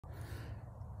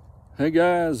Hey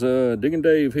guys, Digging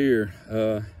Dave here.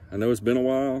 I know it's been a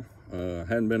while.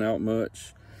 Hadn't been out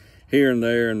much, here and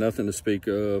there, nothing to speak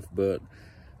of, but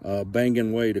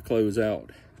banging way to close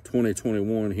out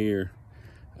 2021 here.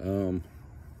 I'm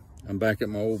back at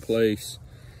my old place.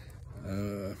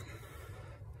 Well,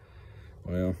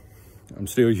 I'm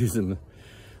still using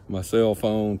my cell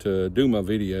phone to do my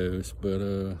videos,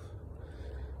 but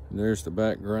there's the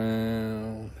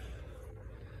background.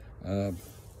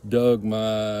 Dug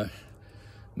my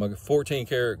 14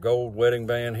 karat gold wedding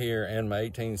band here and my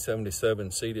 1877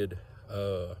 seated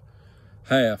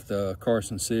half, the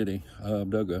Carson City.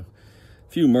 Dug a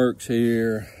few Mercs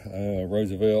here,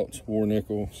 Roosevelts, War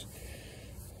Nickels,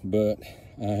 but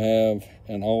I have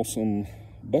an awesome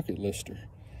bucket lister.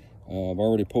 I've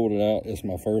already pulled it out. It's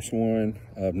my first one.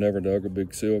 I've never dug a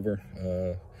big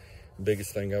silver.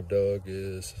 Biggest thing I've dug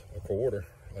is a quarter,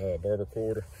 barber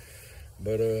quarter.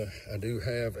 But I do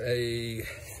have a,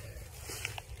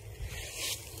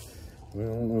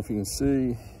 well, I don't know if you can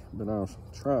see, but I'll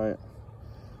try it.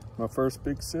 My first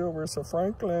big silver, it's a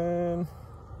Franklin.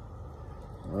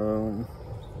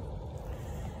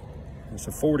 It's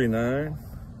a 49.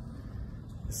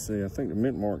 Let's see, I think the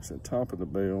mint mark's at the top of the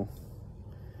bell.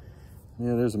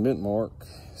 Yeah, there's a mint mark.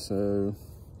 So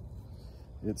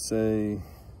it's a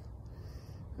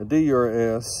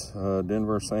DRS,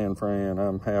 Denver San Fran.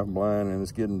 I'm half blind and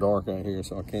it's getting dark out here,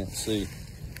 so I can't see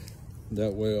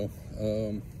that well.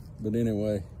 But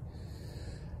anyway,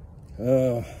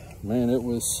 man, it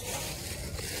was,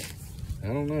 I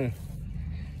don't know,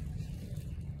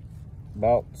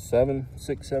 about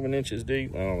 6, 7 inches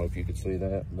deep. I don't know if you could see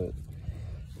that, but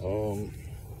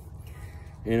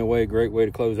anyway, great way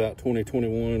to close out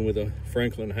 2021 with a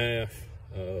Franklin half.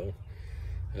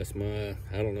 That's my,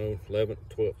 I don't know, 11th,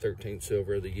 12th, 13th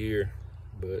silver of the year.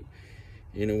 But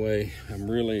anyway, I'm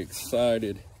really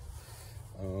excited.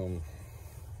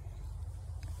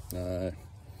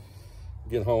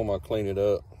 Get home, I'll clean it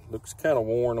up. Looks kind of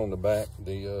worn on the back.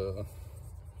 The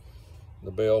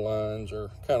bell lines are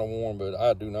kind of worn, but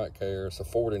I do not care. It's a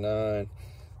 49.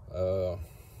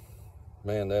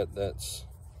 Man, that's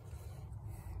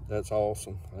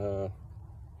awesome.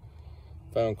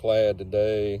 Found clad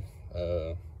today.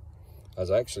 I was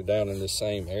actually down in this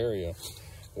same area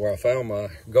where I found my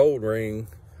gold ring,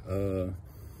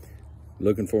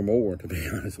 looking for more, to be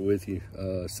honest with you.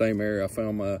 Same area I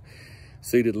found my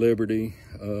seated Liberty.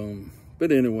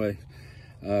 But anyway,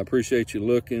 I appreciate you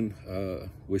looking.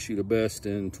 Wish you the best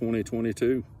in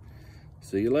 2022.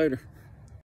 See you later.